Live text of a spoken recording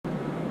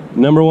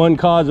Number one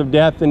cause of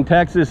death in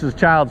Texas is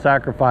child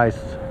sacrifice.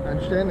 I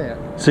understand that.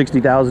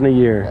 $60,000 a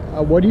year.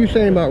 What are you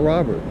saying about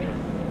Robert?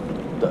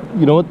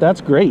 You know what?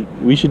 That's great.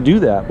 We should do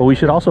that, but we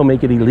should also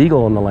make it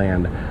illegal in the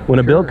land. When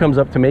a bill comes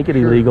up to make it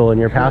illegal, and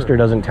your pastor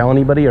doesn't tell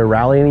anybody or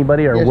rally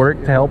anybody or work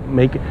to help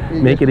make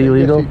it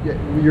illegal,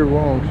 you're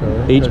wrong,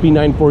 sir. HB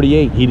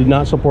 948. He did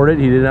not support it.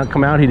 He did not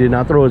come out. He did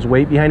not throw his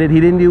weight behind it. He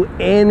didn't do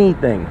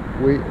anything.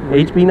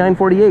 HB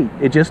 948.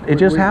 It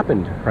just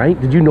happened, right?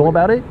 Did you know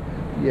about it?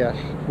 Yes.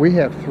 We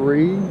have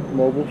 3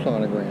 mobile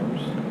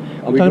sonograms.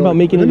 I'm talking about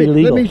making it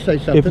illegal. Let me say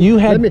something. If you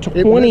had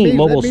 20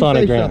 mobile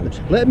sonograms,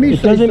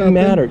 it doesn't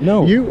matter.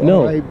 No, you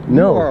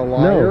are a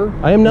liar.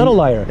 I am not a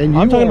liar.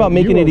 I'm talking about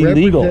making it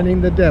illegal.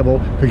 Representing the devil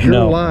because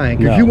you're lying.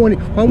 Because you want.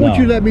 Why won't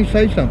you let me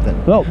say something?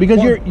 No,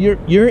 because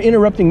you're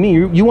interrupting me.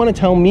 You want to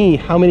tell me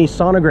how many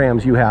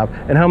sonograms you have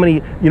and how many.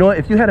 You know what?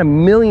 If you had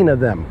 1 million of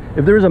them,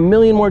 if there was 1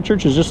 million more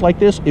churches just like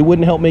this, it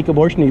wouldn't help make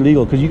abortion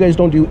illegal because you guys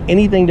don't do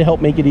anything to help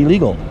make it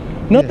illegal.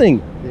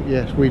 Nothing.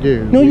 Yes, we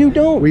do. No, you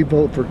don't. We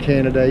vote for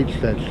candidates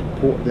that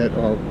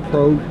are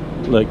pro.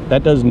 Look,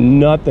 that does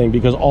nothing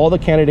because all the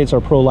candidates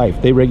are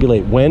pro-life. They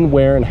regulate when,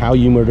 where, and how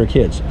you murder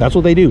kids. That's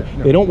what they do.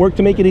 No. They don't work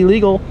to make it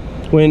illegal.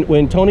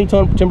 When Tony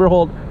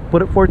Timberhold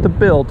put it forth the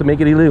bill to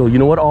make it illegal, you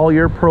know what all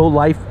your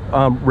pro-life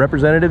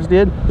representatives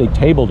did? They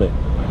tabled it.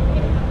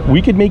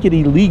 We could make it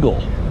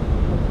illegal.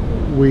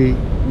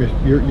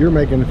 You're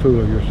making a fool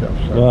of yourself,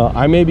 sir. Well,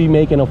 I may be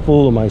making a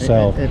fool of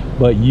myself,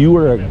 but you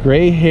are a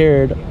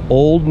gray-haired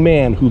old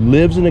man who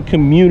lives in a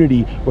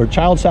community where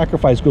child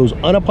sacrifice goes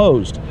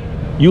unopposed.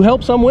 You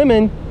help some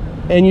women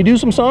and you do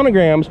some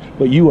sonograms,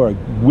 but you are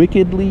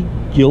wickedly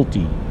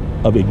guilty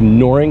of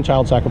ignoring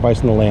child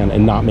sacrifice in the land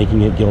and not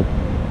making it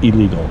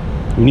illegal.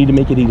 We need to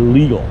make it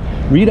illegal.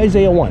 Read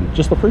Isaiah 1,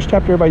 just the first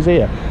chapter of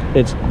Isaiah.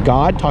 It's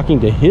God talking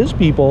to his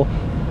people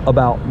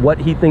about what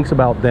he thinks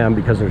about them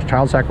because there's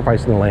child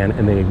sacrifice in the land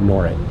and they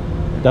ignore it.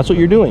 That's what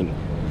you're doing.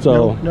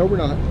 So no, we're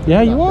not.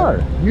 Yeah, you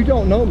are. You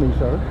don't know me,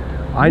 sir.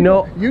 I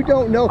know. You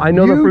don't know. I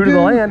know the fruit of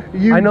the land.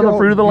 I know the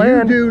fruit of the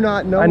land. You do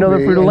not know. I know the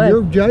fruit of the land.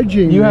 You're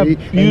judging me. You have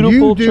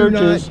beautiful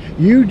churches.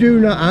 You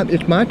do not.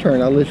 It's my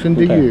turn. I listen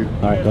to you.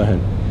 All right, go ahead.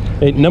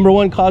 Hey, number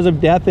one cause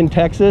of death in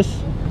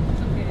Texas,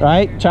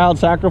 right? Child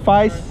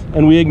sacrifice,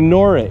 and we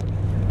ignore it.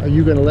 Are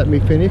you going to let me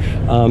finish?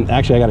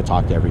 Actually, I got to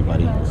talk to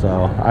everybody,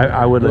 so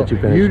I would let you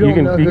finish. You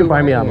can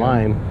find me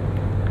online.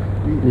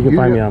 You can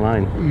find me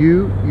online.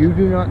 You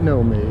do not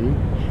know me,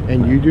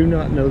 and you do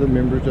not know the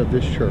members of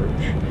this church.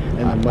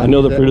 And I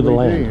know the fruit of the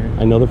land.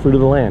 I know the fruit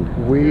of the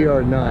land. We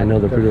are not. I know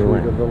the fruit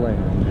of the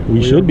land.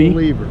 We should be.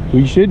 Believers.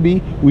 We should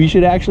be. We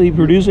should actually be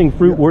producing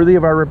fruit worthy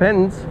of our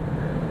repentance,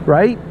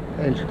 right?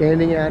 And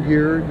standing out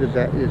here, is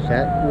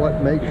that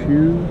what makes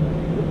you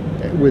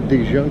with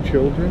these young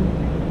children?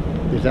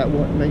 Is that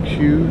what makes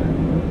you?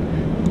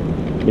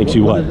 Makes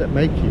you what? What does it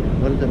make you?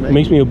 What does it make? It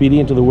makes me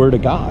obedient to the word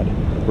of God,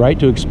 right?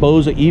 To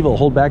expose the evil,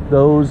 hold back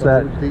those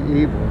that. The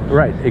evil.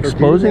 Right,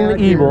 exposing the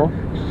evil.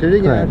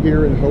 Sitting out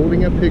here and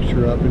holding a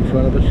picture up in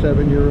front of a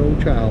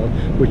 7-year-old child,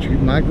 which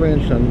my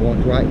grandson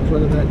walked right in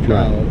front of that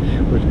child,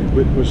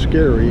 was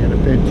scary and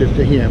offensive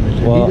to him.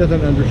 He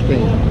doesn't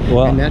understand.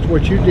 Well, and that's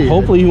what you did.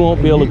 Hopefully, he won't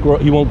be able to grow.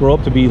 He won't grow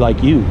up to be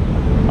like you.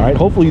 All right.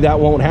 Hopefully that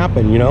won't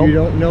happen. You know. You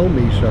don't know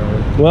me,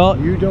 sir. Well,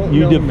 you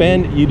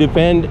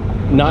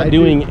defend not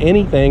doing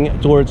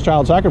anything towards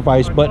child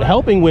sacrifice, but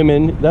helping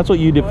women. That's what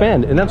you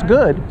defend, and that's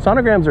good.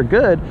 Sonograms are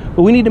good,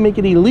 but we need to make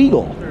it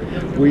illegal.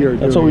 We are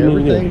doing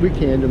everything we can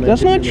to make it illegal.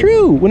 That's not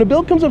true. When a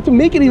bill comes up to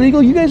make it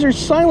illegal, you guys are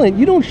silent.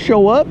 You don't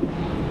show up.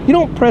 You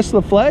don't press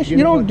the flesh. You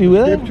don't do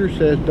it. Scripture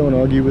says, "Don't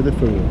argue with a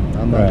fool."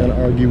 I'm not going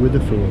to argue with a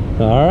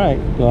fool. All right.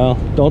 Well,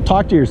 don't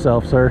talk to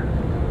yourself, sir.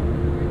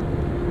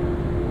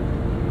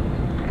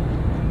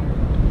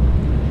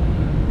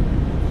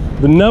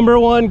 The number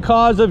one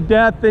cause of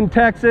death in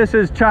Texas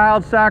is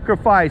child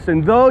sacrifice.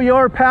 And though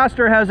your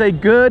pastor has a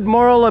good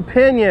moral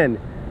opinion,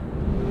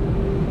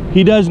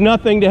 he does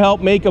nothing to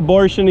help make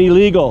abortion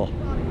illegal.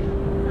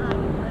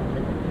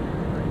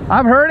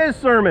 I've heard his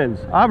sermons.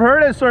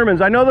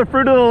 I know the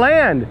fruit of the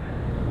land.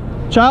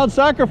 Child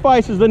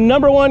sacrifice is the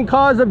number one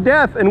cause of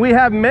death, and we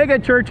have mega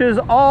churches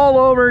all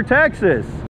over Texas.